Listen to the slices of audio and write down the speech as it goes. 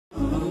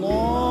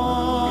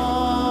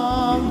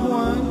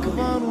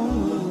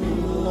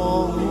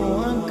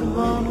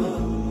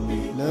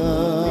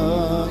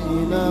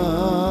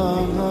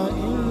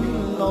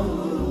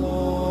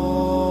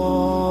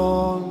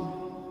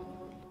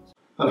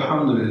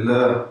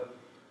لله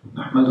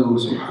نحمده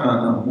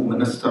سبحانه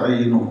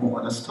ونستعينه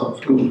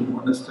ونستغفره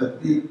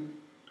ونستهديه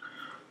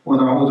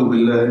ونعوذ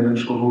بالله من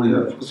شرور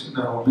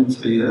أنفسنا ومن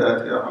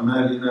سيئات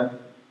أعمالنا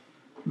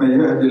من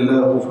يهد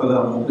الله فلا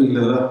مضل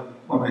له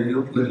ومن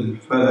يضلل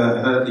فلا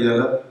هادي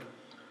له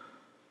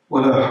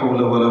ولا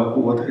حول ولا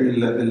قوة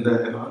إلا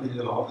بالله العلي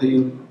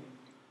العظيم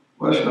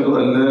وأشهد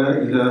أن لا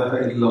إله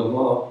إلا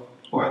الله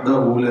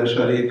وحده لا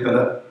شريك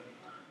له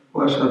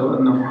وأشهد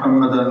أن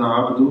محمدًا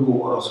عبده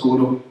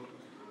ورسوله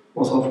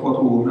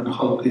وصفوته من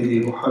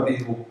خلقه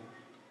وحبيبه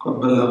قد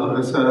بلغ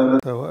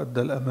الرسالة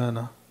وأدى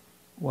الأمانة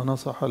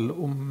ونصح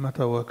الأمة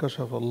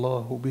وكشف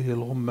الله به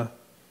الغمة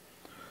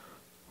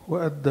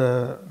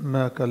وأدى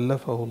ما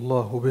كلفه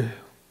الله به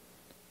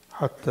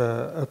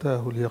حتى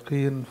أتاه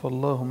اليقين،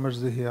 فاللهم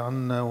اجزه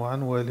عنا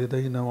وعن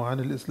والدينا وعن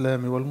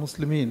الإسلام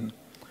والمسلمين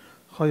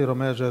خير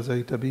ما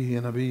جازيت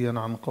به نبيا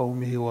عن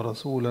قومه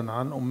ورسولا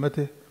عن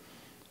أمته.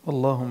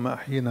 اللهم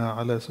أحينا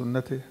على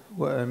سنته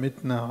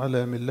وآمتنا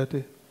على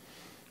ملته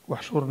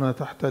واحشرنا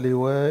تحت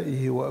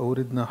لوائه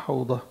وأوردنا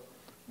حوضه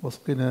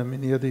واسقنا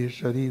من يده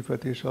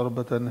الشريفة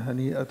شربة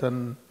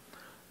هنيئة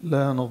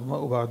لا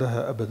نظمأ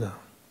بعدها أبدا.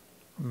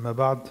 أما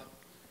بعد.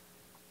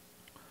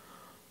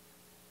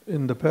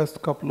 In the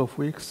past couple of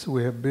weeks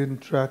we have been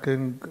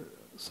tracking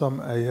some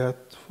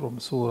ayat from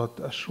Surah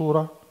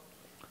Ash-Shura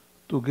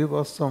to give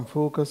us some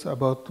focus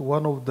about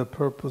one of the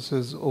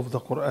purposes of the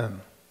Quran.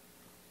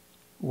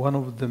 One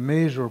of the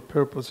major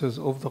purposes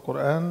of the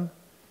Quran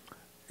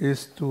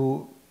is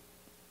to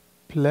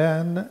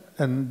plan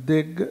and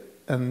dig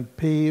and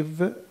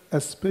pave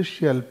a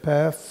special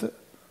path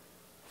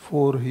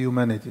for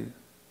humanity.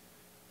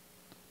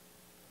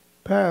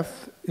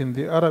 Path in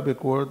the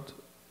Arabic word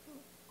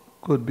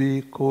could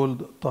be called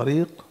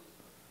tariq,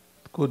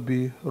 it could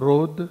be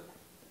road,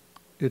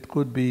 it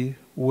could be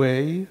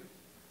way,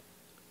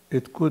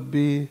 it could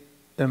be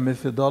a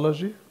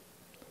methodology,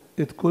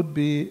 it could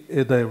be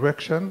a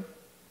direction,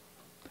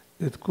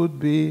 it could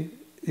be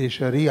a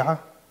sharia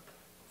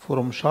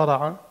from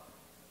shara'a.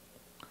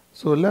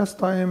 So last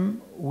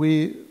time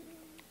we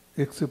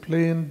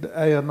explained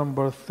ayah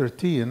number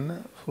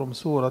 13 from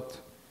Surah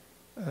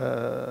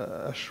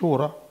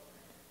Ash-Shura,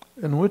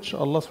 in which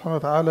Allah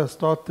subhanahu wa ta'ala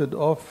started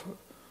off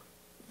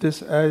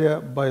this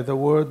ayah by the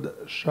word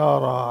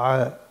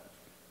shara'a.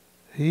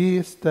 He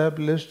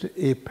established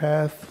a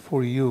path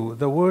for you.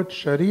 The word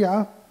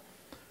sharia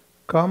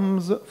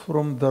comes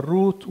from the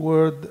root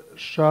word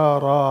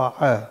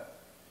shara'a.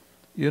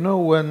 You know,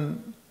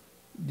 when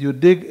you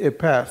dig a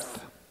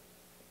path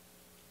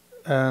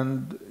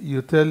and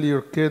you tell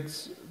your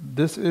kids,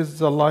 this is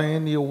the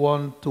line you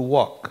want to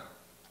walk.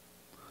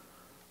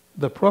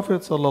 The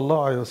Prophet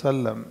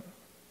ﷺ,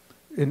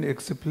 in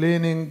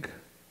explaining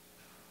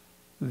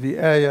the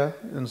ayah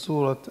in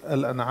Surah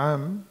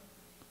Al-An'am,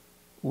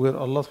 where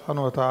Allah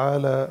subhanahu wa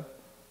ta'ala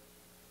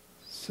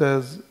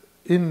says,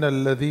 إِنَّ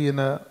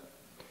الَّذِينَ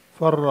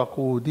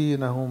فَرَّقُوا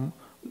دِينَهُمْ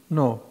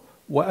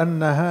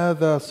وَأَنَّ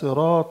هَذَا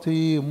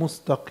صِرَاطِي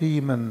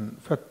مُسْتَقِيمًا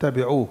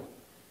فَاتَّبِعُوهُ.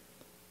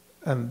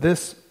 And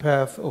this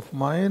path of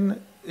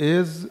mine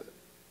is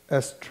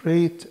a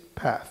straight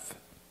path.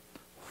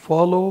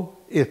 Follow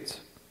it.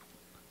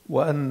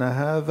 وَأَنَّ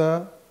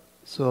هَذَا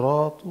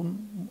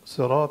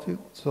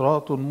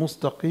صراط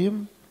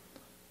مستقيم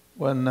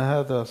وأن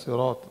هذا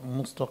صراط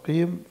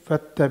مستقيم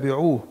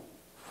فاتبعوه.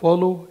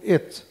 Follow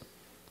it.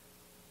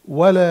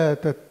 ولا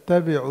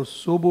تتبعوا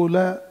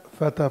السبل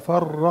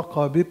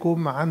فتفرق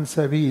بكم عن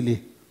سبيله.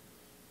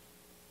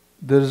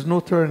 There is no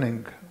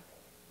turning.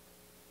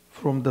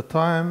 From the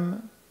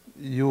time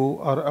you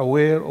are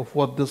aware of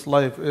what this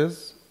life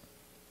is,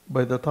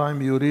 by the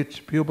time you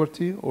reach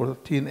puberty or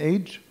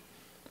teenage,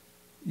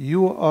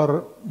 you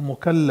are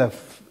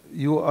mukallaf,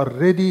 you are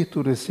ready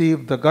to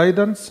receive the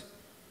guidance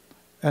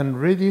and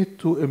ready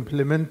to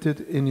implement it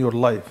in your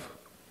life.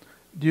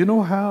 Do you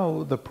know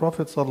how the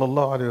Prophet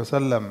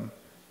ﷺ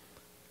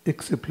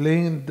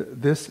explained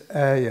this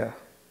ayah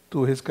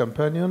to his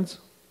companions?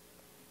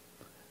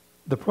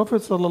 The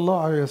Prophet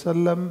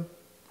ﷺ,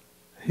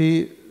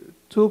 he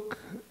took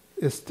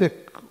a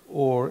stick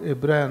or a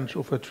branch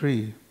of a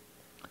tree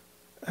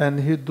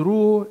and he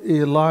drew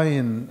a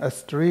line, a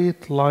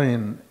straight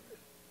line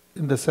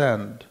in the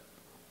sand,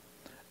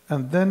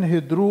 and then he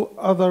drew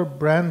other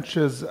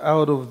branches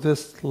out of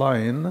this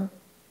line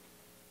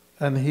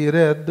and he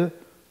read,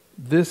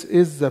 this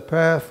is the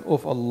path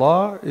of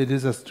Allah, it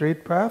is a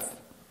straight path,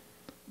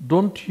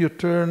 don't you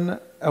turn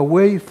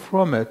away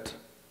from it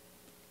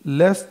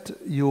lest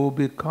you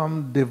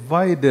become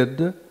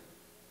divided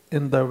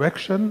in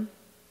direction,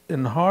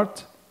 in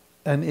heart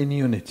and in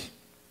unity.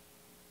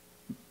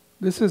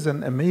 This is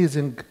an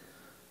amazing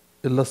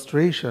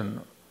illustration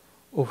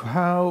of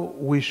how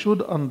we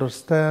should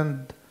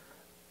understand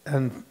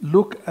and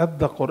look at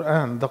the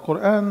Quran. The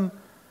Quran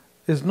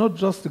is not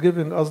just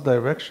giving us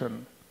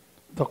direction.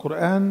 The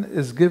Quran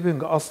is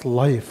giving us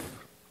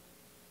life,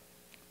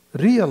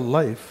 real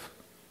life.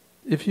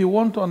 If you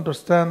want to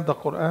understand the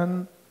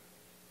Quran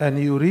and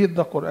you read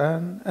the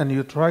Quran and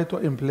you try to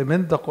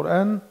implement the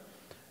Quran,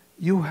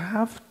 you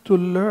have to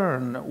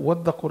learn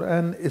what the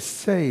Quran is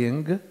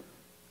saying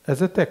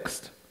as a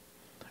text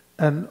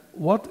and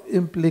what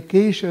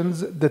implications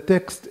the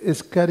text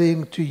is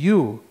carrying to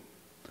you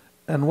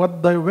and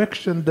what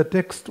direction the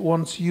text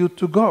wants you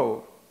to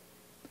go,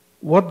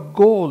 what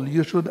goal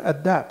you should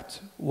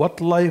adapt,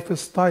 what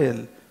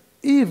lifestyle,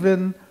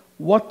 even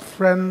what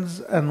friends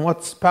and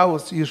what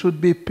spouse you should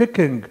be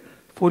picking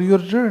for your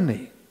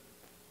journey.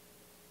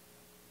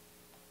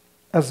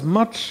 As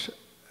much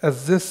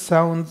as this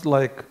sounds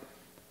like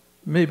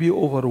maybe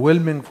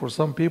overwhelming for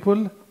some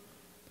people,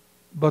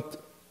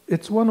 but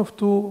it's one of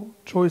two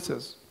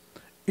choices.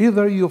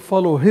 Either you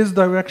follow his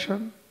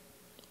direction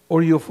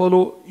or you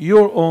follow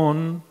your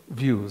own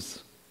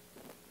views.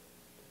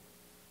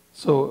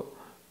 So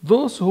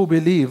those who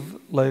believe,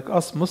 like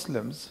us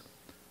Muslims,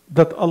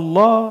 that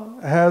Allah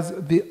has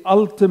the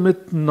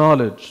ultimate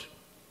knowledge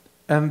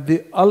and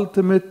the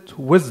ultimate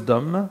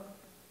wisdom,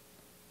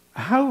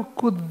 how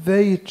could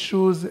they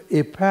choose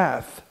a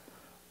path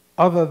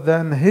other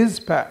than His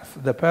path,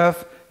 the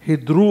path He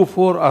drew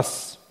for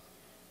us?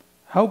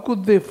 How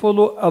could they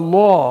follow a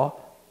law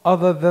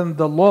other than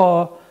the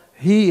law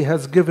He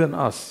has given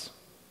us?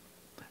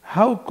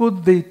 How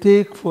could they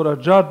take for a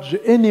judge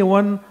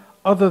anyone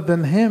other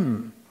than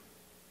Him?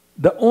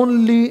 The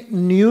only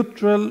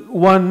neutral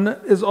one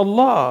is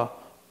Allah.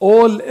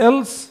 All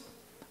else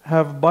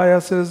have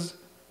biases,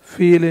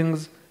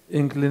 feelings,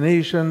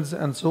 inclinations,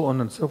 and so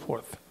on and so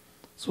forth.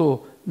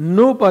 So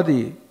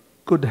nobody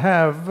could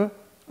have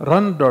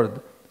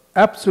rendered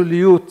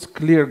absolute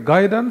clear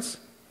guidance,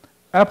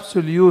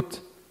 absolute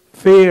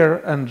fair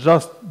and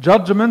just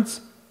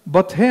judgments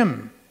but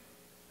Him.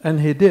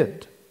 And He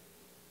did.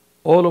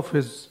 All of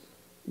His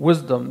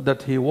wisdom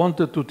that He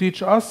wanted to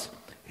teach us,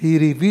 He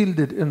revealed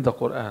it in the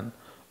Quran.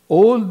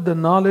 All the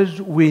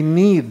knowledge we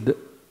need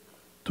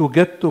to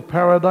get to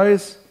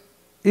paradise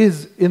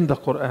is in the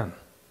Quran.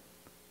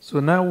 So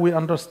now we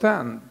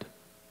understand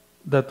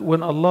that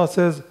when Allah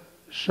says,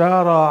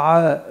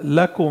 شَرَعَ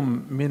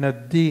لَكُم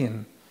مِّنَ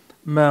الدِّينِ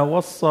مَا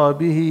وَصَّى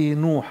بِهِ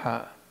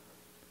نُوحًا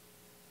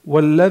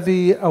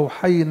وَالَّذِي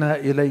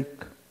أَوْحَيْنَا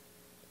إِلَيْكَ,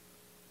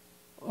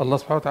 Allah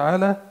subhanahu wa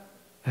ta'ala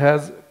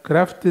has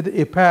crafted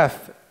a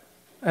path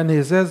and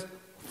He says,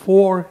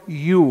 for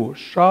you,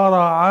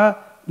 شَرَعَ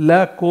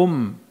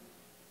لَكُم.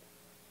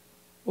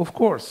 Of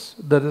course,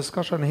 the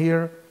discussion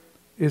here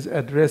is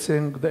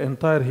addressing the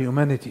entire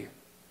humanity.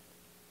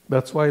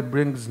 That's why it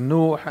brings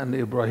Nuh and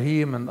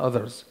Ibrahim and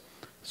others.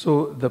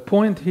 So the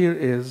point here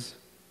is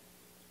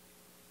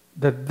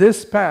that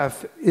this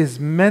path is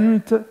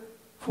meant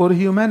for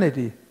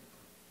humanity.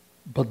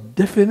 But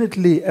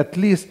definitely, at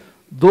least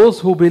those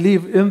who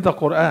believe in the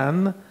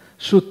Quran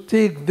should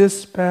take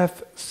this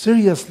path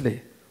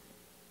seriously.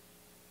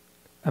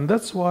 And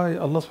that's why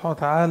Allah subhanahu wa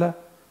ta'ala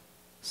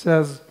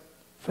says,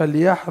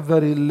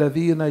 فَلْيَحْذَرِ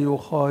الَّذِينَ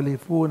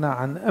يُخَالِفُونَ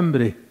عَنْ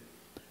أَمْرِهِ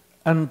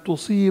أَن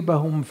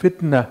تُصِيبَهُمْ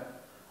فِتْنَةٌ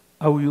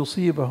أَوْ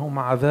يُصِيبَهُمْ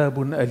عَذَابٌ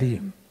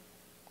أَلِيمٌ.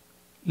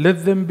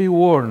 Let them be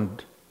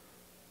warned,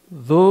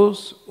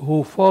 those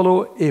who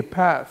follow a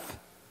path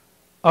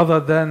other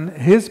than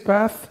His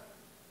path,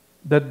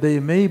 that they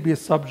may be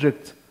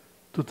subject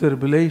to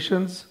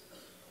tribulations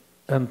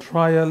and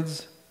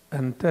trials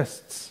and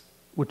tests,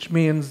 which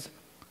means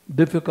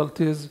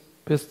difficulties,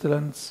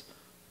 pestilence,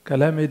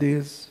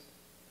 calamities,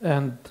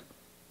 and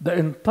the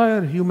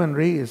entire human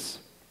race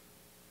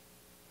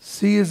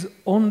sees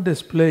on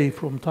display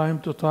from time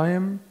to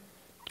time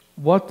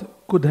what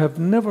could have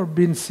never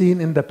been seen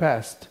in the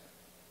past.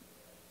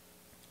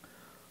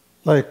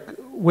 Like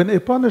when a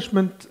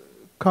punishment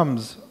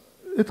comes,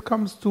 it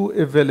comes to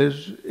a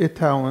village, a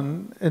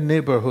town, a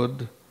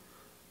neighborhood,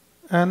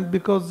 and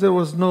because there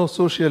was no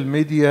social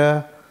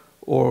media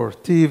or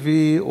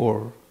TV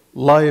or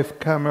live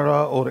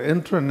camera or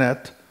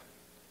internet,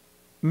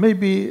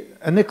 maybe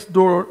a next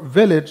door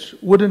village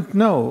wouldn't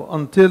know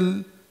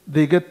until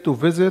they get to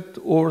visit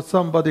or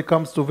somebody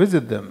comes to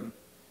visit them,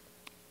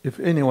 if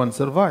anyone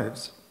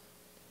survives.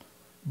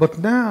 But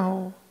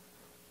now,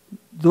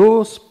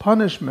 those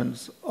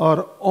punishments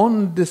are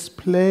on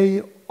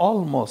display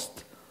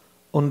almost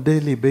on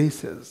daily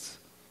basis.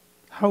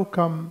 How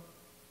come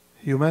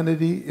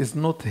humanity is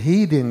not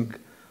heeding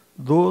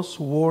those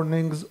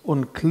warnings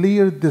on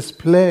clear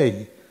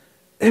display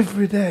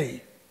every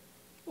day?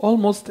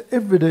 Almost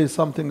every day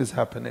something is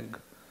happening.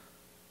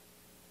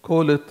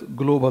 Call it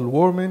global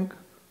warming,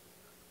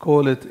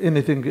 call it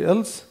anything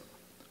else,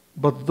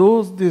 but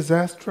those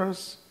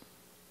disasters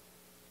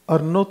are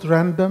not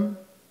random,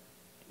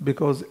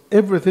 because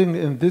everything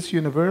in this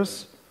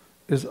universe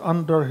is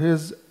under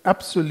His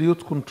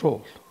absolute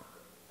control.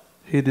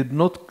 He did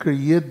not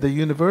create the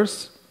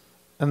universe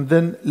and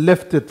then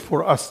left it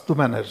for us to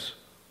manage.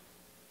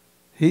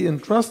 He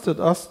entrusted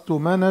us to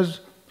manage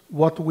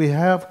what we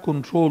have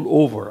control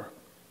over.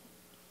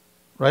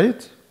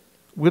 Right?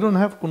 We don't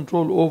have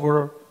control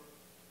over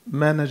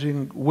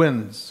managing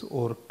winds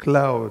or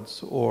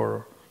clouds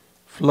or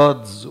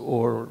floods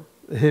or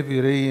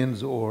heavy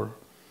rains or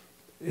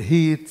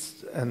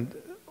heats, and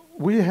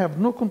we have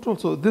no control.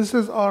 So these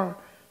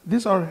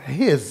are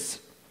His.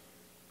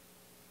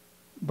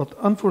 But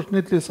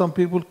unfortunately, some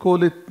people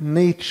call it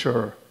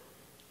nature,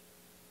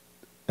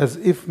 as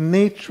if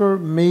nature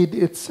made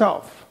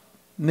itself.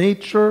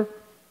 Nature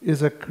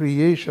is a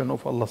creation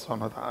of Allah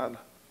subhanahu wa ta'ala.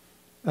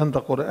 And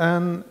the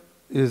Quran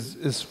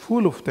is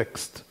full of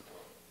text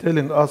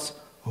telling us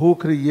who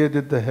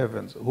created the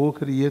heavens, who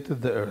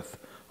created the earth,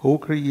 who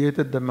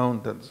created the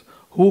mountains,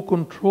 who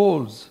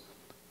controls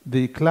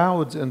the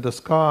clouds in the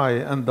sky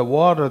and the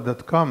water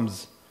that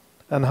comes,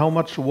 and how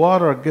much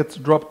water gets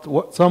dropped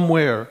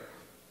somewhere,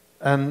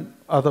 and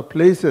other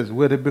places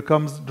where it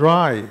becomes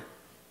dry,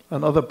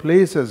 and other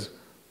places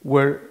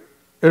where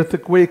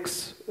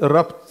earthquakes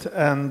erupt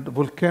and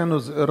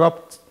volcanoes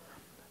erupt.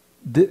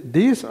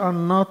 These are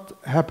not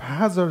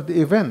haphazard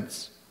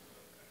events.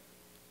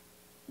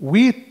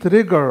 We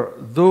trigger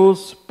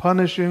those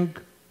punishing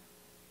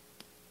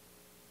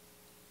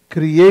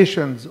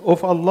creations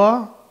of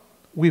Allah,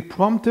 we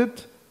prompt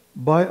it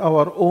by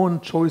our own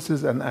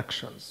choices and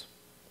actions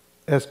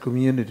as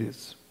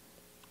communities.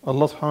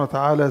 Allah subhanahu wa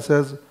ta'ala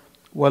says,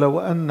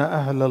 وَلَوْ أَنَّ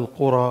أَهْلَ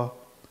الْقُرَى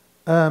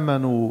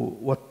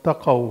آمَنُوا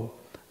وَاتَّقَوْا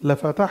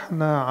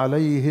لَفَتَحْنَا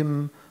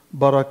عَلَيْهِمْ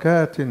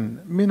بَرَكَاتٍ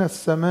مِنَ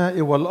السَّمَاءِ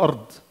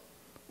وَالْأَرْضِ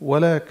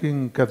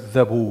وَلَكِنْ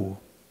كَذَّبُوا.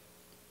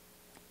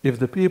 If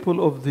the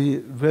people of the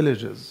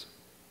villages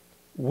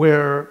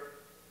were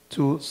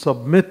to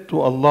submit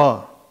to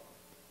Allah,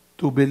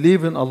 to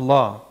believe in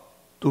Allah,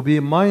 to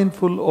be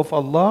mindful of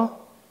Allah,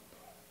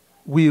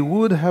 we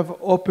would have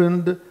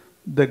opened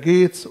the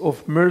gates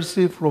of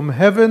mercy from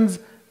heavens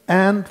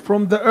and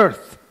from the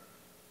earth.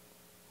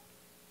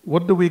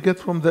 What do we get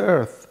from the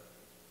earth?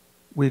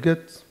 We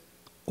get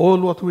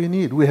all what we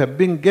need. We have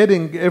been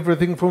getting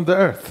everything from the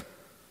earth,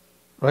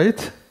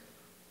 right?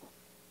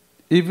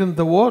 Even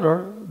the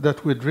water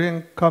that we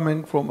drink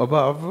coming from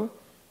above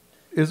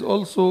is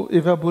also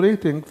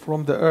evaporating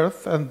from the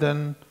earth, and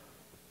then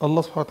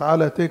Allah subhanahu wa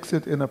ta'ala takes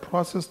it in a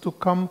process to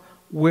come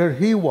where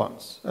He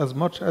wants, as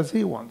much as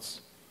He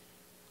wants.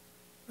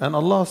 And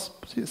Allah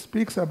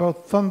speaks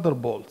about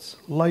thunderbolts,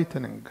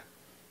 lightning,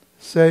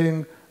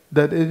 saying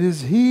that it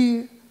is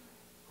He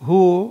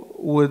who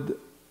would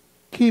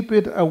keep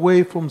it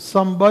away from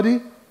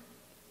somebody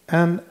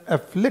and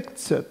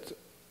afflicts it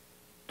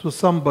to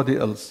somebody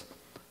else.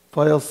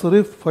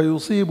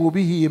 فيصيب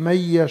به من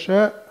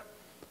يشاء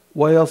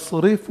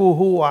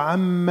ويصرفه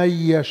عمن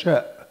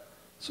يشاء.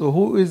 So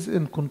who is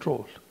in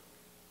control?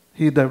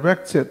 He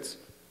directs it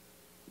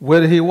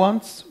where He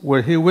wants,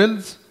 where He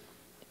wills,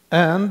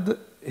 and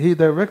He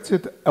directs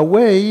it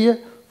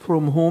away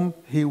from whom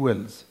He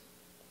wills.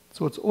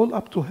 So it's all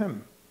up to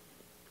Him.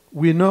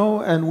 We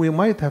know, and we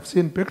might have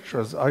seen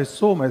pictures, I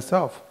saw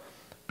myself,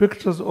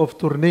 pictures of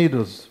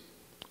tornadoes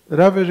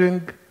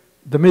ravaging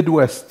the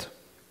Midwest.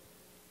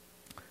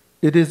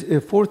 It is a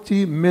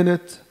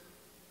 40-minute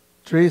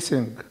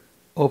tracing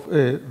of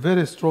a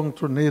very strong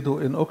tornado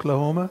in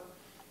Oklahoma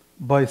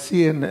by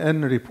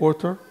CNN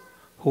reporter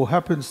who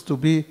happens to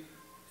be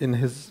in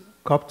his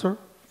copter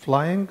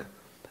flying,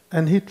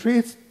 and he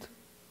traced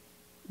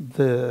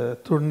the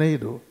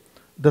tornado.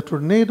 The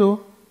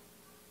tornado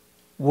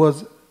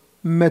was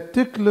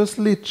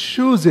meticulously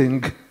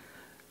choosing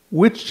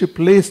which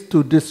place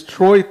to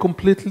destroy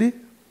completely,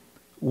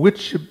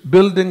 which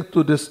building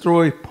to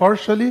destroy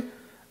partially,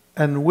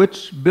 and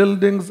which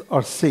buildings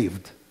are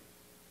saved.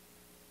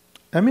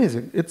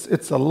 Amazing.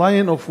 It's a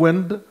line of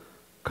wind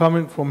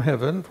coming from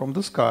heaven, from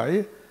the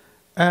sky,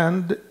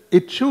 and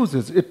it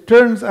chooses, it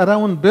turns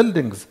around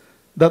buildings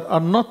that are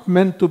not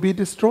meant to be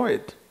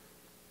destroyed.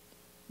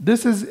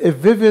 This is a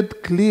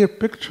vivid, clear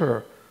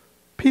picture.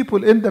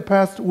 People in the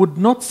past would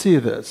not see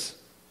this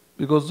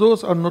because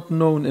those are not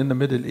known in the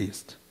Middle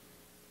East.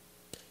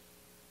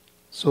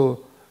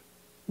 So,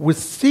 with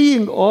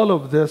seeing all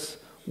of this,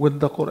 when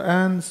the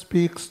Quran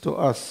speaks to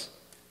us,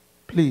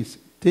 please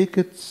take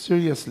it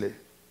seriously.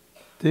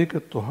 Take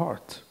it to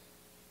heart.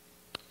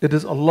 It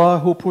is Allah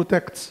who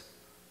protects.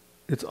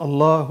 It's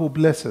Allah who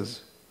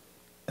blesses.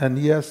 And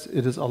yes,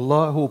 it is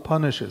Allah who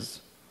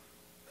punishes.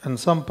 And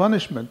some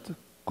punishment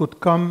could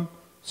come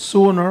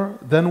sooner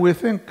than we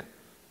think.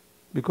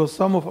 Because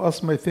some of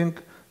us may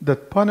think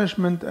that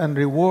punishment and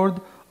reward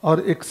are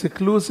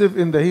exclusive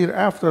in the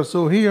hereafter.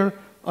 So here,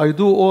 I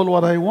do all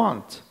what I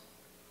want.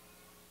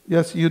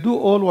 Yes, you do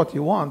all what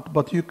you want,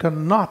 but you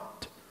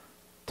cannot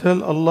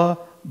tell Allah,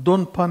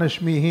 don't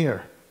punish me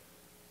here,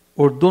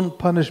 or don't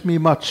punish me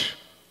much.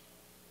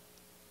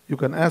 You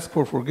can ask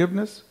for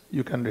forgiveness,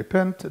 you can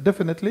repent,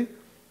 definitely,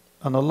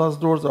 and Allah's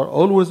doors are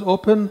always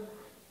open,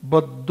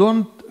 but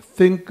don't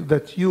think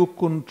that you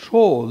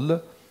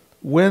control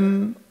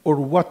when or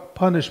what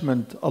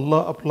punishment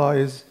Allah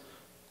applies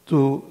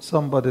to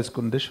somebody's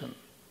condition.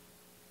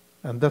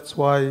 And that's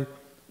why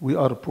we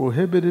are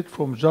prohibited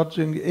from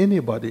judging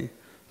anybody,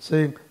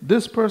 saying,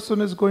 this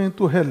person is going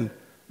to hell,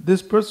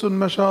 this person,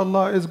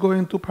 mashallah, is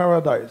going to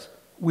paradise.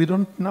 We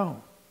don't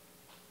know.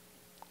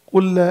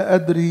 قُلْ لَا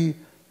أَدْرِي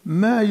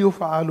مَا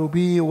يُفْعَلُ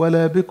بِي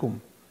وَلَا بِكُمْ.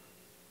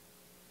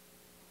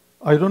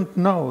 I don't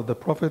know, the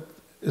Prophet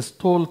is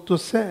told to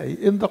say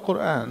in the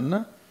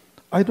Quran,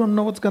 I don't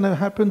know what's going to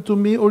happen to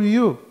me or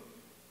you.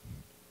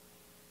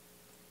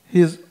 He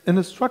is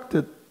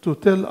instructed to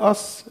tell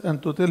us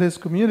and to tell his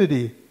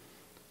community,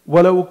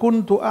 وَلَوْ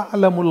كُنْتُ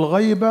أَعْلَمُ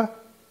الْغَيْبَ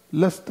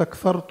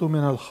لَاسْتَكْثَرْتُ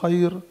مِنَ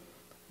الْخَيْرِ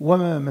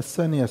وَمَا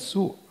مَسَّنِيَ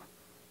السُّوءُ.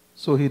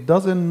 So he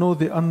doesn't know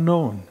the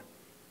unknown.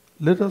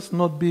 Let us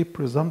not be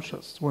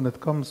presumptuous when it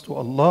comes to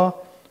Allah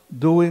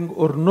doing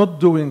or not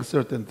doing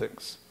certain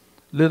things.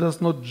 Let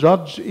us not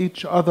judge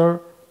each other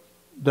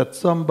that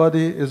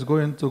somebody is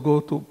going to go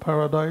to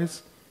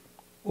paradise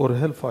or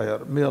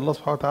hellfire. May Allah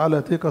subhanahu wa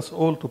ta'ala take us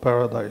all to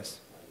paradise.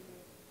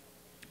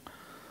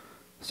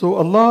 So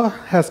Allah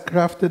has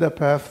crafted a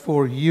path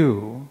for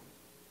you,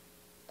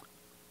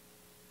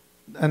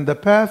 and the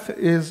path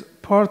is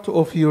part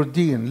of your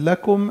deen.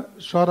 لَكُمْ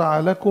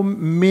شَرَعَ لَكُمْ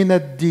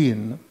مِنَ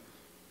الدِّينِ.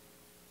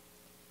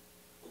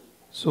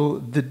 So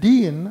the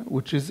deen,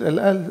 which is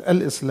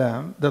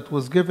al-Islam, that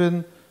was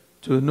given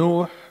to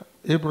Nuh,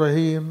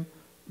 Ibrahim,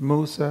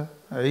 Musa,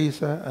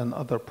 Isa, and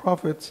other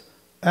prophets,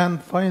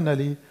 and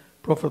finally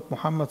Prophet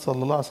Muhammad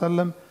sallallahu alaihi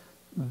wasallam,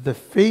 the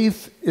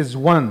faith is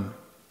one.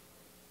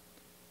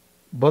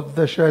 But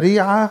the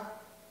Sharia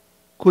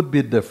could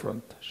be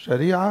different.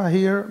 Sharia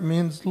here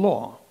means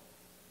law.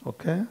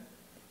 Okay?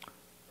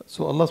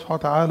 So Allah subhanahu wa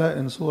ta'ala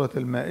in Surah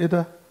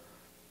Al-Ma'idah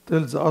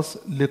tells us,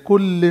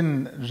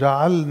 لِكُلٍّ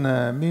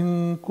جَعَلْنَا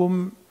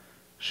مِنْكُمْ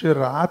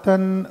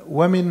شِرْعَةً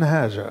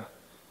وَمِنْهَاجًا.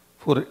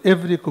 For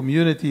every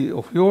community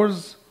of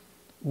yours,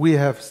 we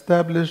have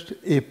established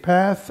a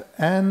path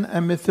and a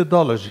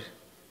methodology,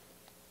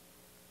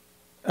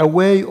 a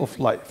way of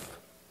life.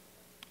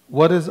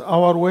 What is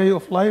our way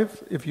of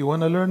life? If you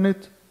want to learn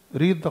it,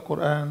 read the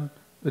Quran,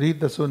 read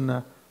the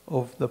Sunnah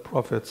of the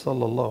Prophet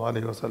sallallahu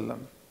alaihi wasallam.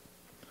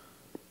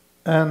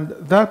 And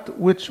that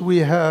which we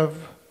have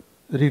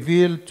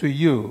revealed to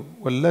you,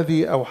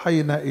 وَالَّذِي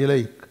أَوْحَيْنَا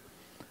إِلَيْكَ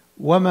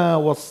وَمَا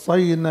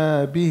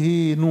وَصَّيْنَا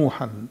بِهِ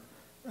نُوحًا,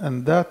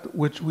 and that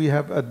which we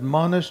have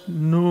admonished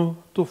Nuh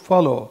to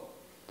follow,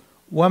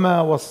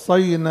 وَمَا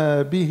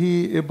وَصَّيْنَا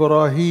بِهِ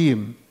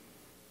إِبْرَاهِيمَ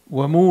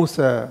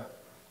وَمُوسَى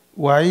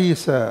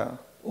وَعِيسَى.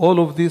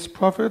 All of these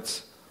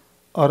prophets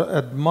are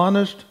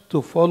admonished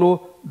to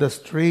follow the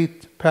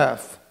straight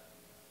path.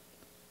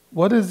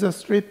 What is the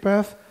straight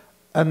path?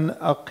 أَنْ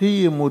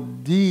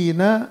أَقِيمُوا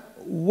الدِّينَ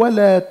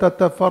وَلَا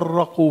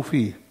تَتَفَرَّقُوا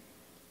فِيهِ.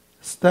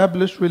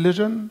 Establish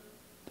religion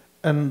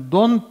and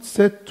don't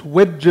set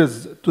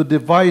wedges to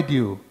divide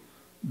you.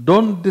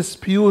 Don't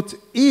dispute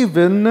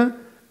even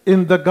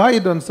in the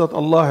guidance that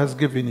Allah has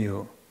given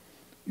you.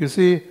 You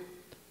see,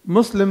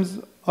 Muslims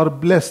are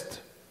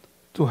blessed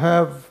to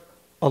have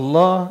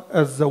Allah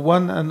as the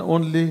one and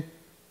only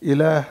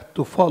ilah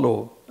to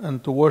follow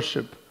and to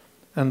worship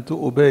and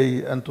to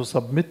obey and to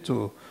submit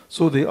to.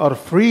 So they are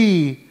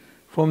free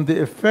from the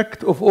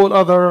effect of all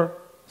other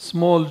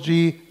small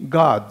g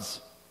gods.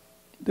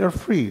 They are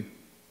free,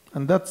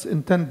 and that's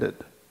intended.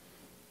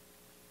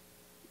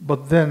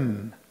 But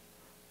then,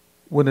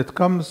 when it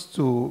comes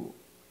to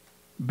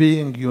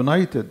being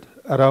united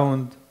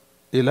around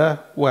ilah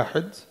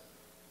wahid,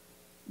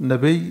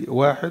 Nabi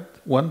wahid,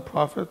 one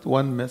prophet,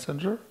 one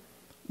messenger,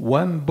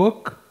 one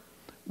book,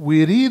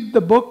 we read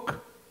the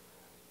book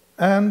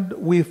and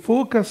we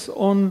focus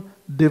on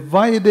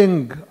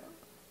dividing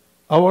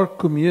our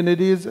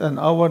communities and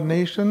our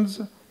nations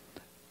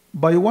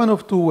by one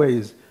of two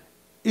ways.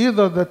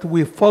 Either that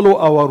we follow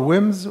our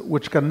whims,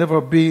 which can never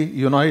be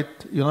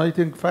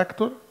uniting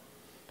factor,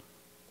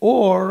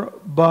 or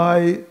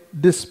by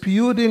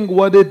disputing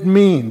what it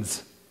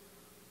means.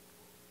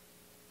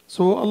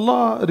 So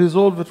Allah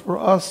resolved for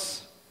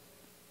us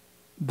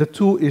the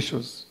two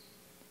issues.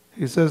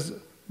 He says,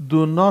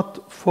 do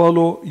not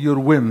follow your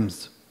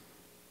whims.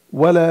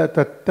 وَلَا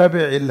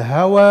تَتَّبِعِ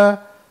الْهَوَى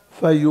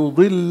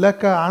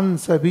فَيُضِلَّكَ عَنْ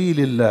سَبِيلِ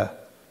اللَّهِ.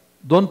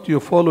 Don't you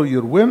follow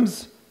your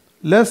whims,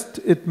 lest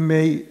it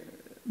may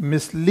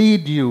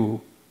mislead you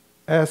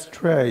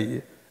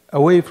astray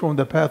away from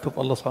the path of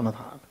Allah subhanahu wa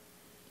ta'ala.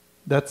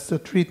 That's the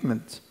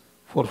treatment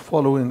for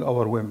following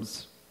our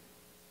whims.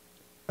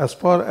 As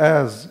far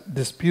as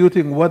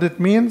disputing what it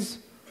means,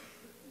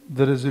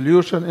 the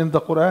resolution in the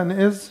Quran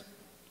is,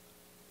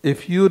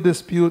 if you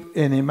dispute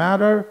any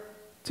matter,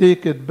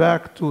 take it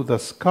back to the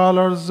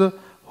scholars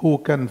who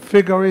can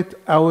figure it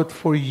out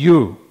for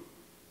you.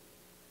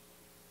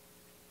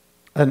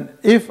 And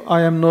if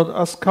I am not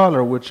a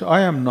scholar, which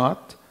I am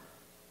not,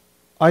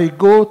 I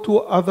go to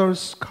other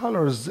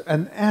scholars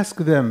and ask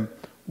them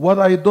what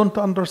I don't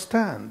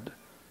understand.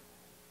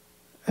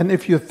 And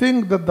if you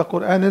think that the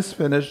Quran is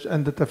finished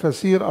and the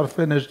tafsir are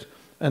finished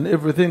and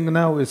everything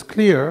now is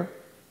clear,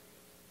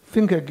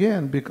 think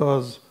again,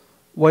 because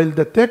while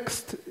the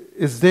text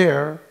is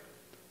there,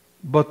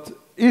 but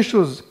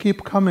issues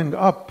keep coming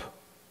up.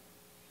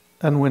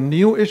 And when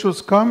new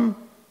issues come,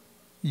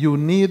 you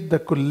need the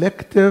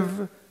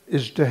collective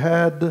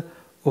ijtihad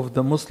of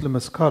the Muslim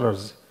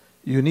scholars.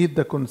 You need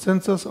the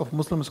consensus of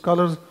Muslim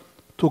scholars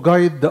to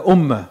guide the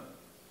ummah.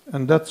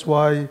 And that's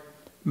why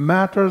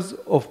matters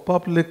of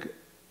public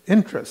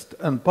interest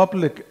and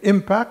public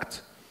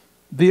impact,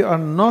 they are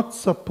not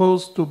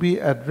supposed to be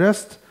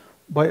addressed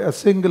by a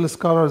single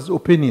scholar's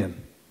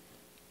opinion.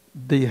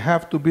 They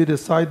have to be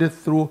decided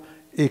through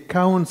a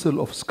council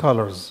of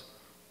scholars,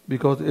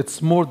 because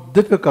it's more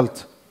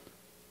difficult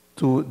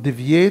to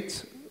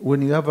deviate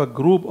when you have a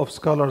group of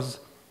scholars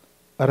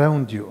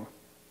around you.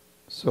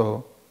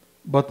 So,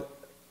 but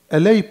a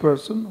lay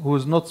person who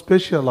is not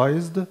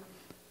specialized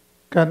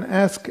can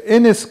ask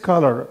any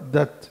scholar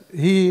that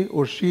he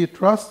or she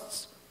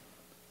trusts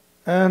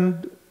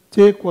and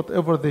take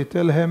whatever they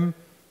tell him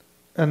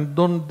and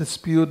don't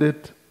dispute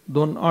it,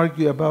 don't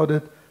argue about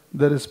it.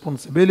 The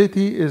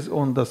responsibility is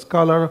on the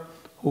scholar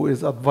who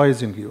is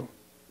advising you.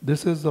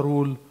 This is the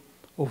rule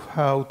of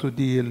how to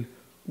deal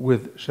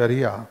with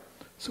Sharia.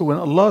 So when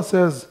Allah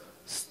says,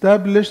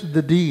 establish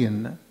the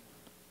deen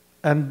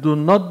and do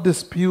not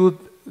dispute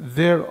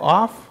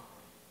thereof,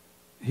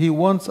 He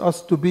wants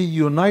us to be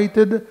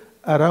united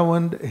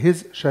around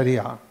His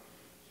Sharia,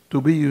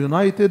 to be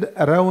united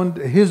around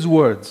His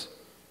words,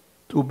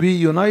 to be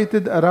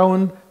united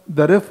around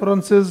the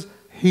references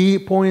He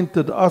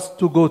pointed us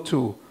to go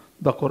to,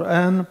 the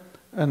Quran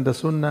and the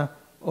Sunnah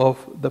of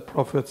the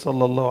Prophet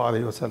sallallahu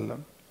alaihi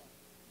wasallam.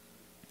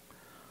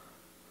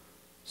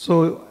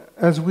 So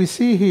as we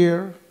see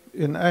here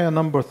in ayah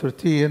number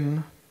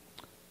 13,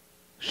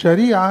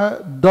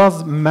 Sharia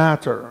does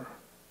matter,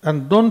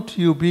 and don't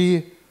you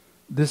be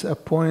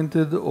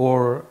disappointed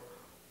or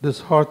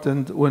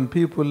disheartened when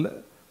people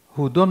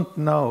who don't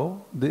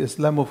know, the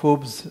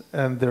Islamophobes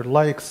and their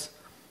likes,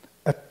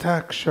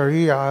 attack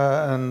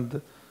Sharia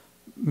and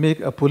make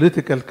a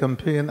political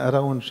campaign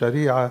around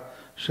Sharia.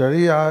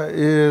 Sharia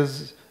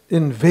is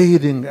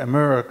invading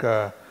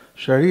America.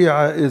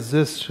 Sharia is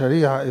this,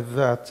 Sharia is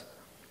that.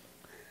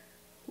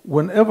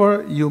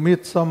 Whenever you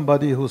meet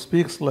somebody who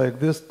speaks like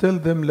this, tell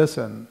them,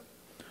 listen,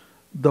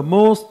 the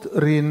most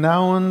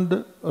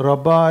renowned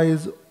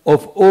rabbis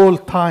of all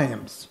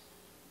times,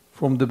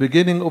 from the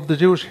beginning of the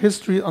Jewish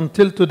history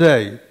until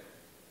today,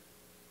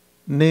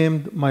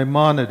 named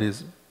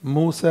Maimonides,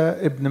 Musa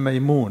ibn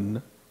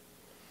Maymun,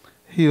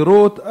 he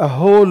wrote a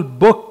whole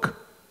book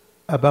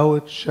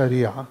about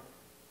Sharia.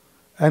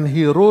 And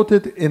he wrote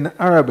it in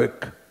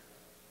Arabic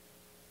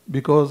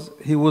because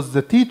he was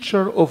the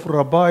teacher of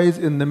rabbis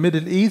in the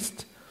Middle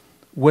East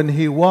when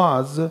he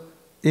was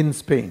in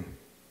Spain.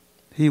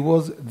 He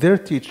was their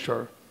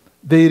teacher.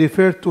 They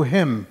referred to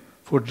him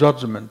for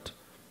judgment.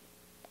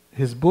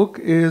 His book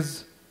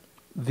is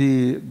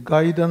The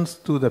Guidance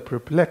to the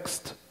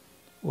Perplexed,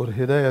 or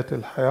Hidayat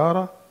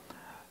al-Hayara,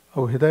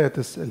 or Hidayat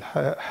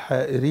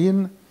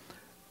al-Hairin,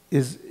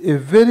 is a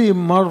very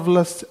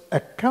marvelous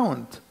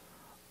account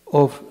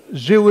of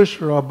Jewish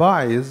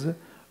rabbis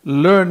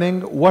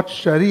learning what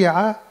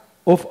Sharia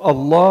of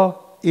Allah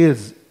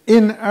is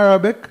in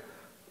Arabic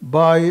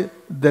by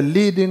the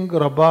leading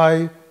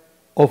rabbi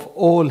of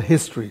all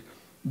history.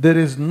 There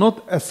is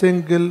not a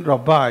single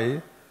rabbi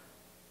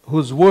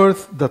who's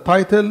worth the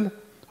title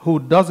who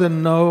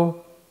doesn't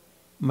know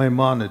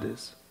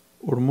Maimonides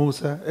or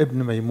Musa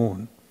ibn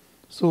Maymun.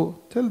 So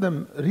tell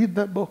them, read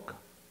that book.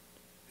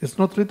 It's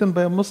not written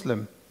by a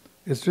Muslim.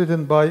 It's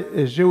written by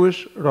a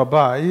Jewish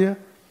rabbi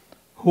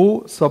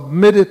who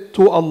submitted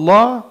to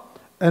Allah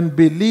and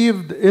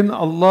believed in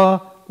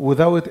Allah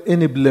without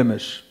any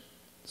blemish.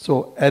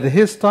 So at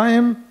his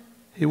time,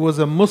 he was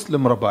a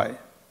Muslim rabbi.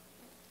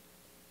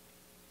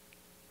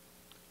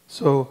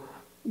 So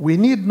we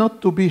need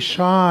not to be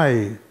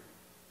shy,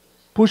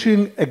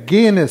 pushing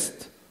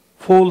against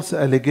false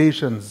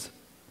allegations,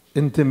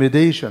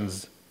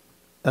 intimidations,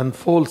 and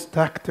false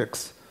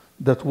tactics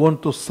that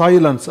want to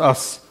silence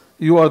us.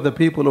 You are the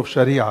people of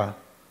Sharia.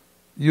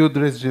 You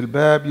dress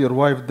jilbab, your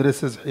wife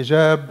dresses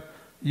hijab,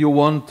 you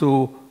want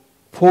to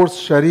force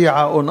Sharia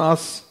on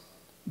us.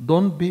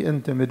 Don't be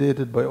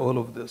intimidated by all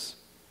of this.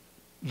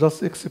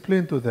 Just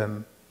explain to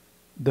them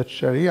that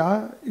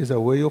Sharia is a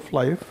way of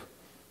life,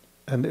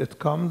 and it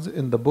comes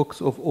in the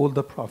books of all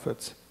the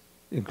prophets,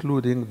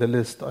 including the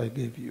list I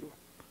gave you.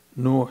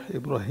 Nuh,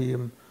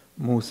 Ibrahim,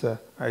 Musa,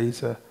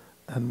 Isa,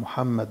 and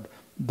Muhammad,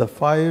 the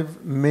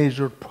 5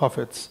 major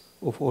prophets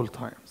of all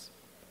times.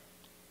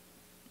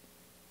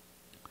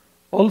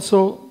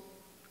 Also,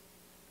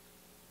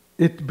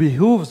 it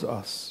behooves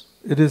us,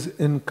 it is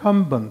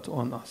incumbent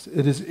on us,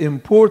 it is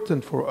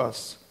important for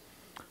us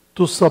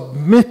to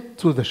submit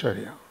to the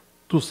Sharia,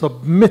 to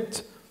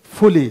submit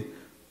fully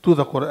to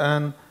the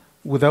Quran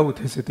without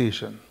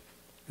hesitation.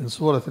 In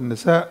Surah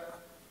An-Nisa,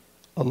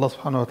 Allah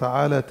subhanahu wa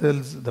ta'ala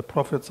tells the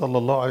Prophet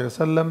sallallahu alayhi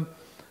wa sallam,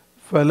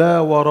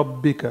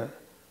 فَلَا وَرَبِّكَ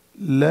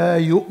لَا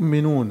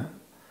يُؤْمِنُونَ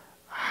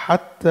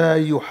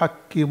حَتَّى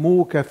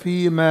يُحَكِّمُوكَ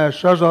فِيمَا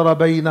شَجَرَ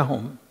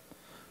بَيْنَهُمْ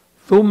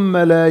ثُمَّ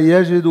لَا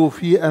يَجِدُوا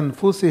فِي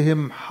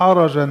أَنفُسِهِمْ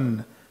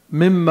حَرَجًا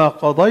مِمَّا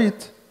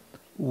قَضَيْتَ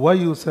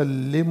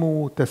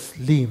وَيُسَلِّمُوا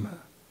تَسْلِيمًا.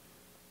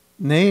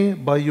 Nay,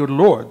 by your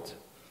Lord,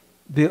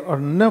 they are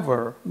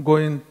never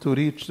going to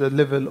reach the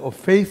level of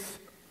faith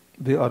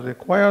they are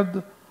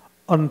required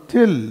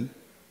until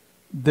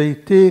they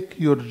take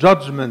your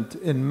judgment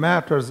in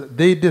matters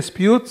they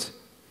dispute,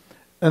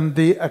 and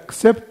they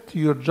accept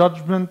your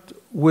judgment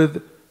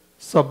with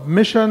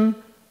submission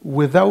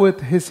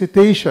without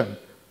hesitation.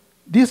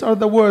 These are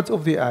the words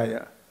of the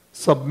ayah.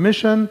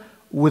 Submission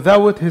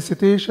without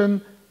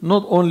hesitation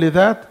Not only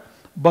that,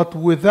 but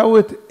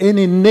without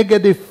any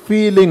negative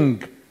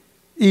feeling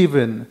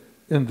even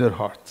in their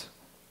heart.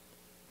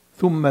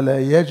 ثم لا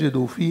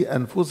يجدوا في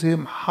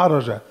أنفسهم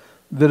حرجا.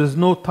 There is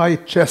no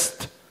tight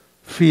chest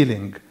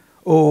feeling.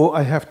 Oh,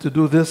 I have to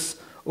do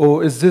this. Oh,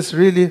 is this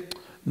really?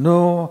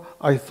 No,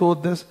 I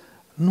thought this.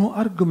 No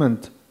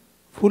argument.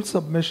 Full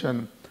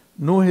submission.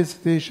 No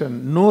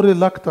hesitation. No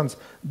reluctance.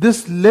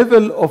 This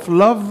level of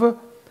love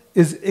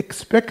is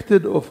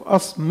expected of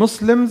us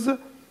Muslims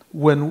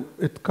when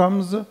it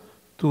comes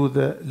to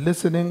the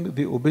listening,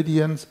 the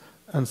obedience,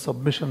 and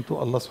submission to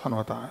Allah subhanahu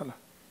wa ta'ala.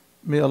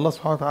 May Allah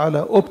subhanahu wa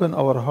ta'ala open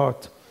our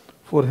heart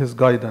for His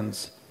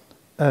guidance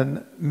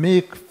and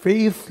make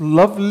faith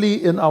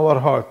lovely in our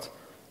heart.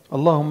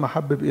 اللهم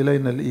حبب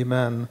إلينا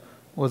الإيمان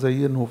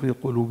وزينه في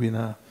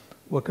قلوبنا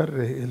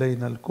وكره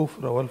إلينا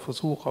الكفر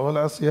والفسوق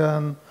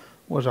والعصيان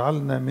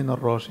واجعلنا من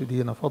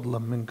الراشدين فضلا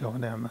منك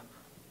ونعمة.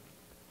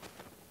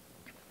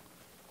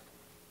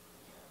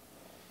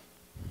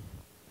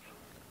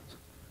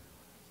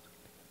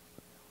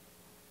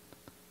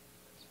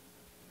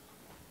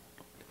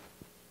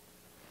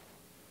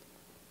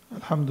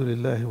 الحمد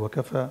لله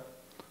وكفى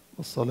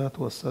والصلاة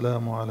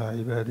والسلام على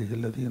عباده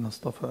الذين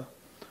اصطفى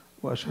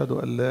وأشهد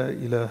أن لا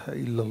إله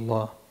إلا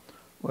الله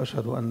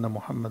وأشهد أن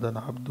محمدا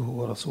عبده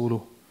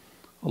ورسوله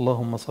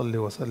اللهم صل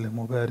وسلم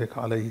وبارك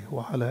عليه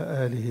وعلى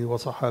آله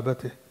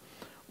وصحابته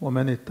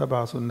ومن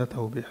اتبع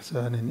سنته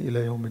بإحسان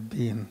إلى يوم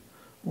الدين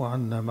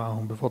وعنا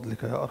معهم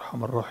بفضلك يا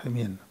أرحم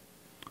الراحمين.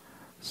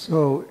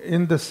 So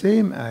in the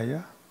same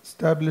ayah,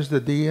 establish the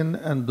deen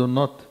and do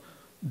not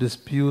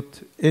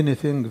dispute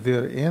anything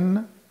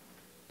therein.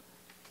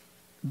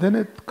 Then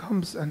it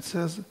comes and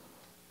says,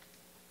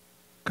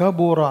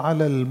 كبر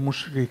على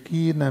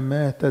المشركين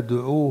ما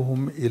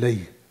تدعوهم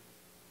إليه.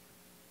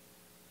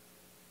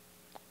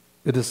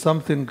 It is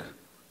something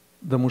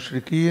the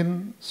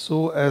mushrikeen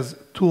saw as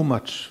too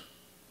much.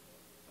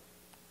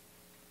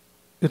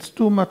 It's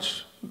too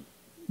much.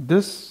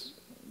 This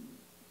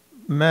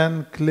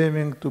man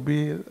claiming to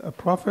be a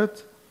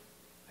prophet,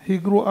 he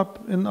grew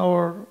up in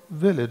our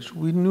village.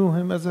 We knew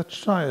him as a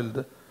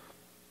child.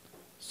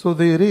 So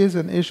they raise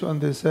an issue and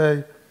they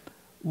say,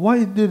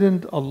 why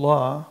didn't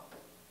Allah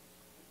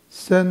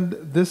send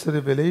this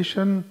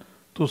revelation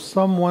to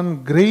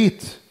someone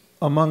great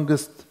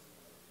amongst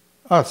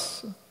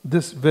us,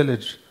 this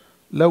village?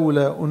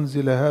 لولا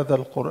أنزل هذا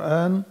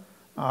القرآن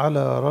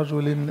على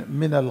رجل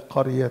من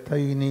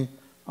القريتين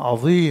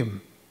عظيم.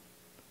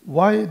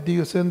 Why do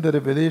you send the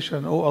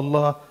revelation, O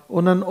Allah,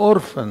 on an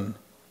orphan?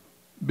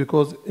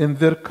 Because in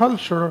their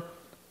culture,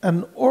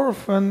 an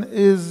orphan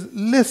is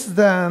less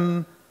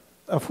than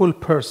a full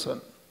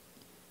person.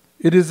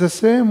 It is the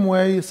same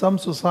way some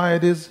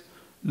societies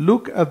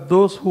look at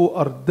those who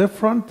are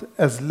different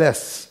as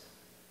less.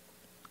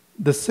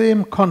 The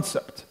same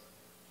concept.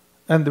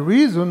 And the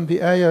reason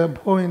the ayah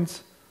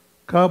points,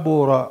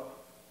 kabura,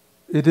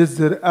 it is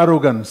their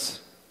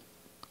arrogance.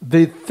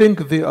 They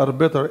think they are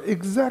better,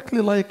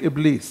 exactly like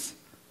Iblis.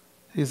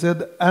 He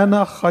said,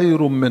 Ana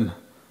khayrun min.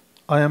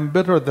 I am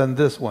better than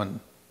this one.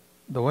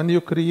 The one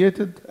you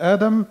created,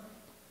 Adam,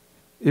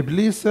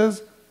 Iblis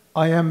says,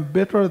 I am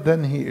better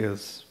than he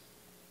is.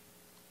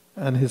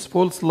 And his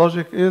false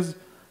logic is,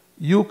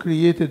 you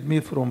created me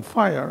from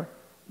fire,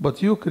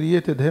 but you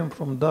created him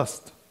from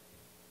dust.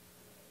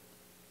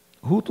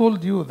 Who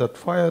told you that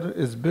fire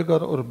is bigger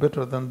or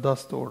better than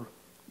dust or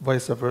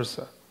vice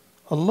versa?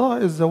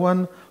 Allah is the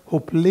one who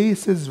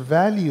places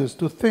values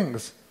to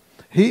things.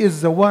 He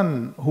is the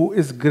one who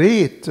is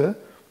great,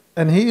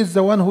 and He is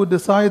the one who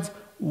decides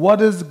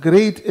what is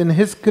great in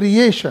His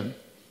creation.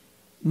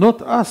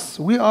 Not us.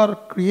 We are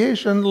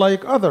creation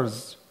like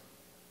others.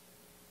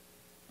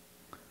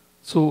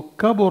 So,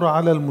 kabur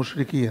ala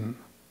al-mushrikeen.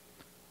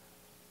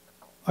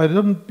 I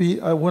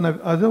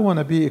don't want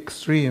to be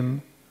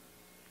extreme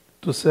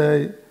to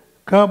say,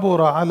 kabur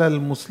ala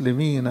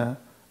al-muslimina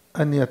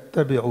an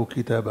yattabi'u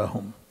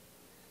kitabahum.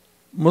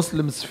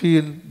 Muslims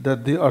feel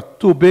that they are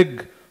too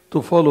big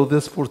to follow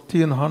this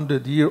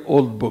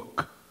 1400-year-old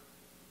book.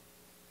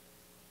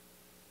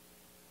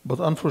 But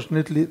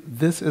unfortunately,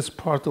 this is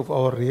part of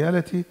our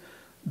reality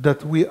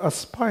that we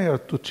aspire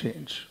to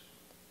change.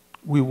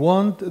 We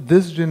want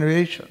this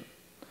generation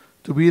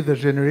to be the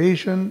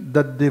generation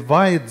that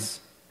divides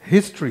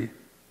history,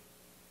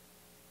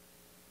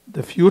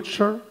 the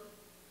future,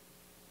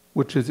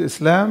 which is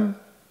Islam,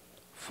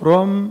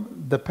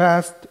 from the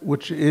past,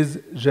 which is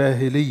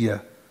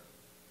Jahiliyyah,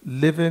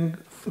 living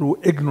through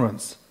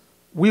ignorance.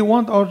 We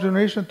want our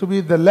generation to be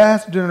the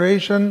last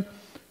generation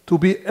to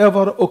be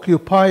ever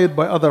occupied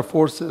by other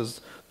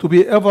forces, to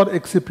be ever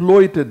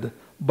exploited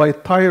by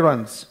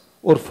tyrants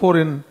or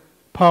foreign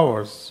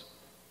powers,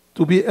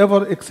 to be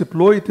ever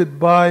exploited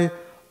by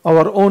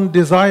our own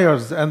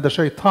desires and the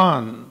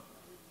shaitan,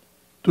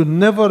 to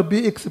never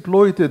be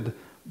exploited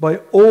by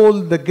all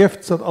the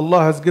gifts that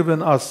Allah has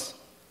given us,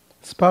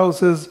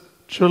 spouses,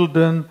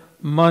 children,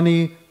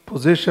 money,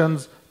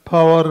 positions,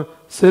 power,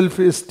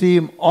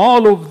 self-esteem,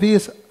 all of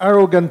these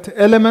arrogant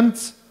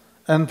elements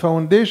and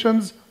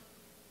foundations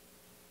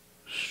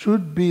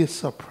should be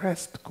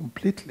suppressed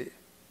completely.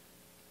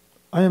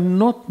 I am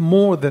not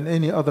more than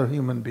any other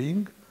human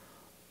being.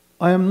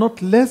 I am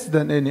not less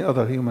than any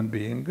other human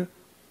being.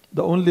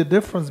 The only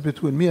difference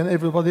between me and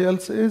everybody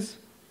else is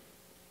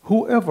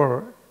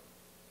whoever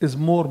is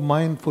more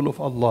mindful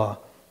of Allah.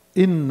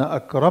 Inna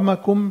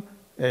akramakum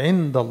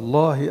inda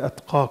Allahi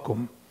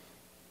atqakum.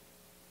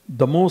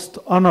 The most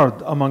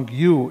honored among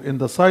you in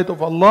the sight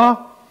of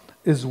Allah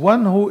is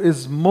one who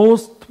is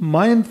most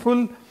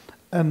mindful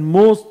and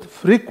most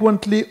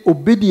frequently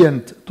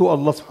obedient to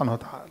Allah subhanahu wa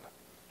ta'ala.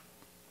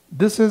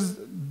 This is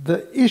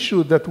the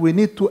issue that we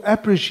need to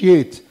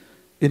appreciate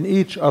in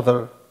each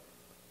other.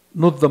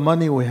 Not the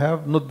money we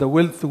have, not the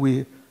wealth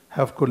we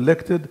have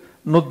collected,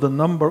 not the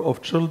number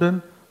of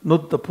children,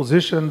 not the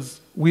positions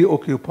we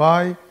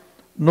occupy,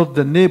 not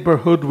the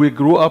neighborhood we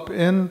grew up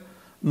in,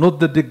 not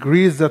the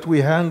degrees that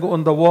we hang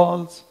on the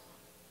walls,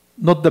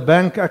 not the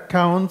bank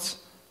accounts.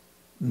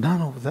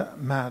 None of that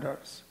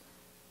matters.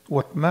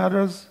 What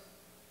matters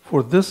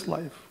for this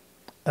life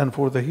and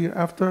for the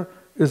hereafter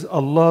is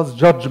Allah's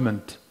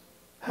judgment.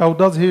 How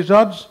does He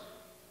judge?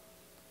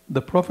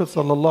 The Prophet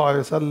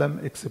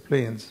ﷺ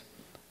explains,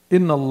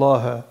 إِنَّ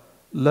اللَّهَ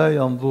لَا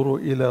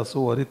يَنظُرُ إِلَى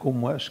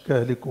صُوَرِكُمْ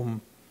وَأَشْكَالِكُمْ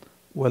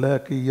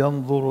وَلَكِنْ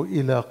يَنظُرُ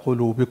إِلَى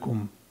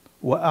قُلُوبِكُمْ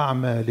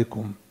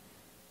وَأَعْمَالِكُمْ.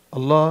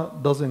 Allah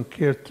doesn't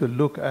care to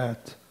look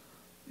at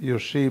your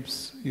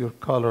shapes, your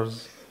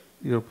colors,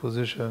 your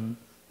position,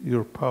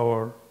 your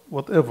power,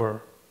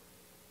 whatever.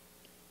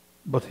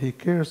 But He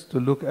cares to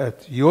look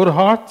at your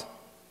heart,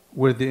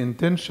 where the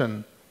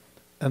intention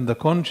and the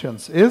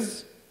conscience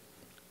is,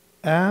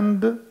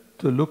 and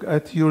to look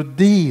at your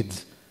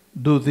deeds.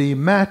 Do they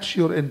match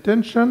your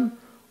intention,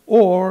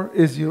 or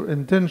is your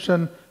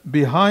intention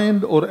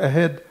behind or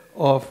ahead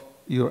of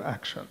your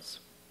actions?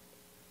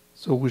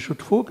 So we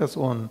should focus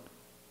on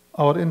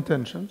our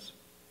intentions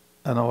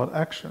and our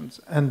actions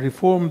and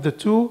reform the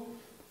two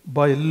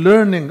by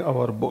learning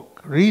our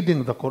book,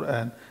 reading the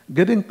Quran,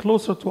 getting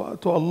closer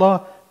to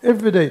Allah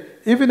every day.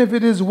 Even if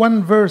it is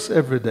one verse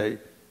every day,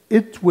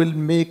 it will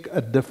make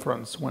a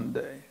difference one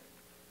day.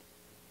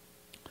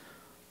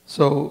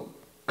 So,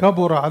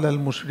 كبر على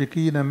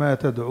المشركين ما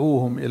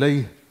تدعوهم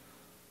إليه.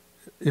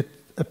 It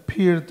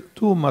appeared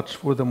too much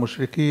for the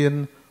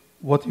mushrikeen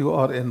what you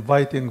are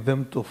inviting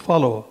them to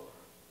follow.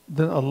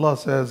 Then Allah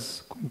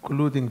says,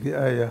 concluding the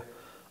ayah,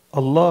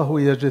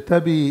 الله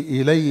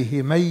يجتبي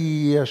إليه من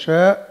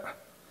يشاء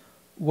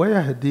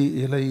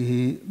ويهدي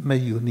إليه من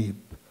ينيب.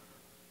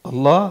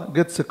 Allah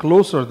gets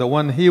closer the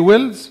one He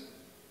wills,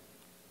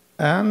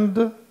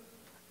 and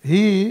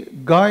He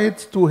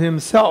guides to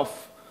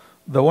Himself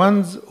the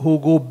ones who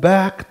go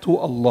back to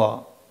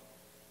Allah.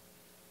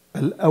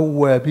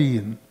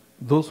 Al-Awwabin,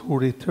 those who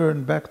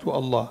return back to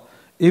Allah.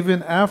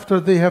 Even after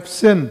they have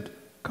sinned,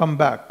 come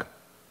back.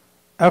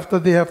 After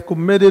they have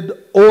committed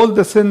all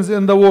the sins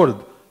in the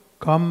world,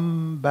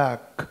 come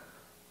back.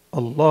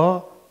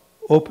 Allah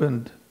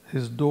opened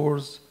His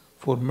doors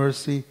for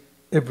mercy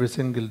every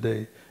single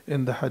day.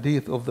 In the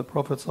hadith of the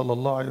Prophet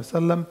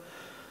ﷺ,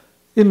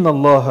 إن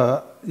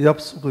الله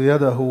يبسط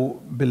يده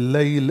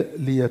بالليل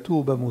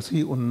ليتوب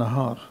مسيء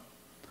النهار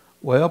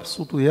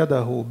ويبسط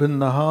يده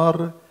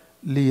بالنهار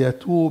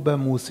ليتوب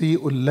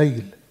مسيء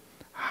الليل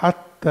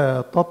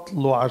حتى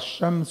تطلع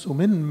الشمس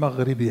من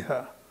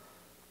مغربها.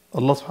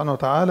 Allah subhanahu wa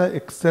ta'ala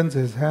extends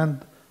His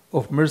hand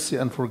of mercy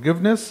and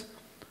forgiveness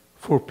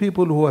for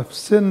people who have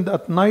sinned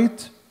at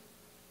night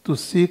to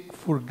seek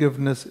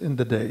forgiveness in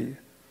the day,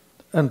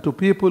 and to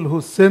people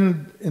who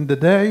sinned in the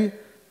day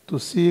to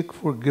seek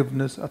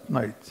forgiveness at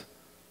night.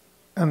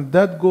 And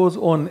that goes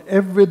on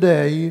every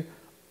day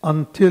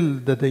until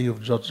the day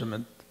of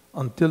judgment,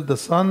 until the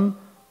sun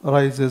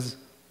rises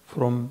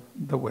from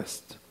the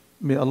west.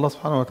 May Allah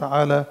subhanahu wa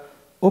ta'ala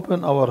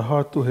open our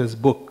heart to His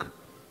book.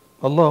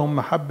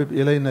 اللهم حبب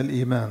إلينا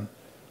الإيمان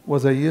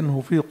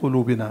وزينه في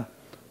قلوبنا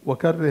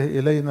وكره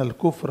إلينا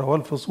الكفر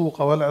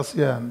والفسوق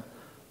والعصيان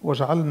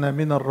واجعلنا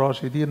من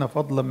الراشدين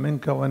فضلا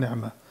منك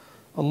ونعمة.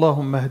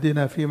 اللهم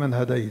اهدنا فيمن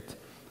هديت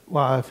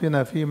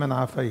وعافنا فيمن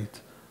عافيت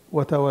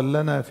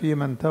وتولنا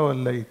فيمن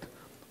توليت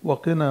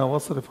وقنا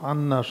واصرف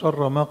عنا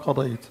شر ما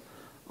قضيت.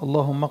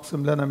 اللهم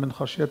اقسم لنا من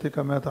خشيتك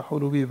ما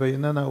تحول به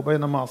بيننا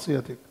وبين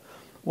معصيتك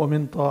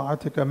ومن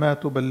طاعتك ما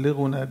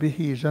تبلغنا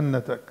به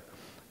جنتك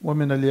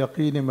ومن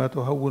اليقين ما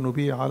تهون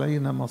به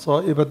علينا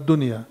مصائب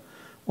الدنيا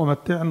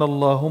ومتعنا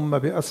اللهم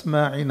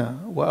بأسماعنا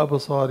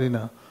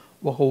وأبصارنا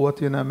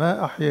وقوتنا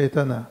ما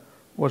أحييتنا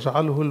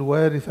واجعله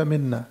الوارث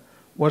منا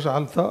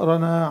واجعل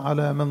ثأرنا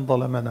على من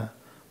ظلمنا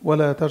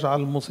ولا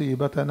تجعل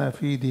مصيبتنا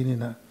في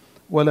ديننا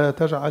ولا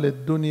تجعل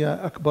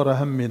الدنيا أكبر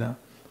همنا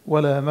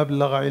ولا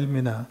مبلغ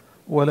علمنا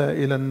ولا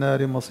إلى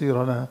النار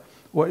مصيرنا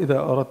وإذا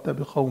أردت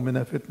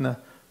بقومنا فتنة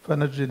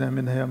فنجنا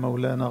منها يا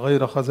مولانا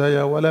غير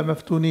خزايا ولا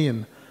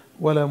مفتونين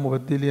ولا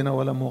مبدلين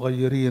ولا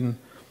مغيرين.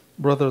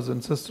 Brothers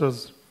and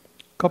sisters,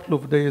 a couple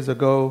of days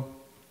ago,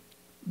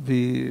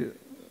 the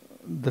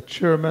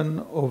chairman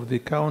of the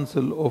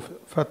Council of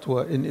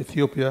Fatwa in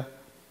Ethiopia,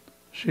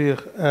 Sheikh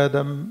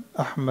Adam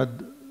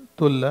Ahmed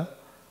Tullah,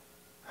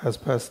 has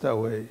passed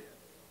away.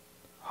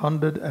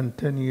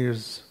 110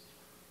 years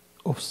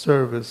of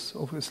service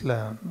of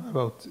Islam,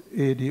 about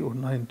 80 or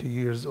 90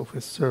 years of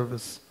his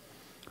service,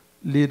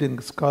 leading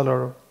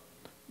scholar,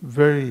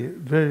 very,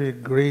 very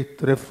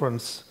great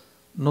reference,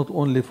 not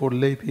only for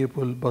lay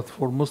people, but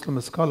for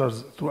Muslim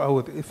scholars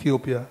throughout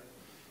Ethiopia,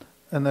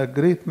 and a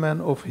great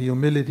man of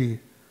humility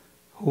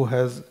who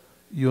has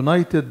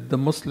united the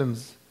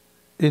Muslims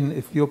in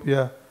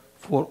Ethiopia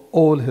for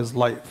all his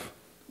life.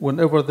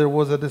 Whenever there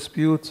was a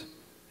dispute,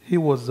 he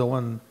was the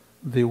one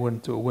they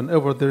went to.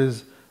 Whenever there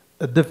is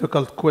a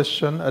difficult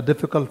question, a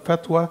difficult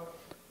fatwa,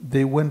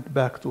 they went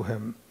back to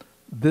him.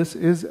 This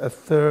is a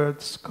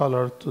third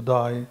scholar to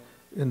die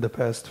in the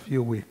past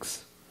few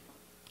weeks.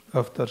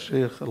 After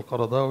Sheikh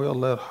Al-Qaradawi,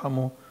 Allah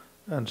yarhamu,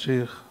 and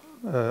Sheikh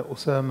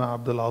Usama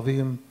Abdul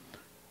Azim.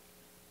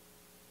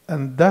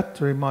 And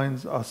that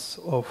reminds us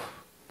of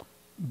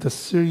the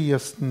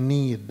serious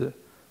need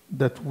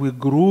that we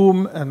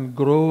groom and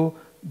grow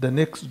the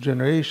next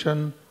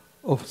generation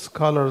of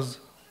scholars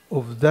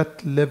of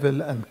that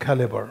level and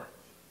caliber.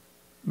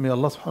 May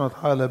Allah subhanahu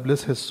wa ta'ala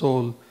bless his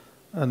soul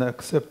and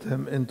accept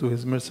him into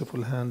his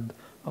merciful hand.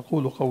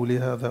 أقول قولي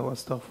هذا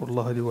وأستغفر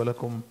الله لي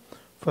ولكم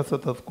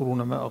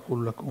فستذكرون ما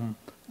أقول لكم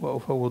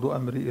وأفوض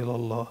أمري إلى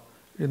الله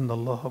إن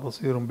الله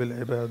بصير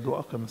بالعباد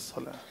وأقم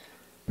الصلاة.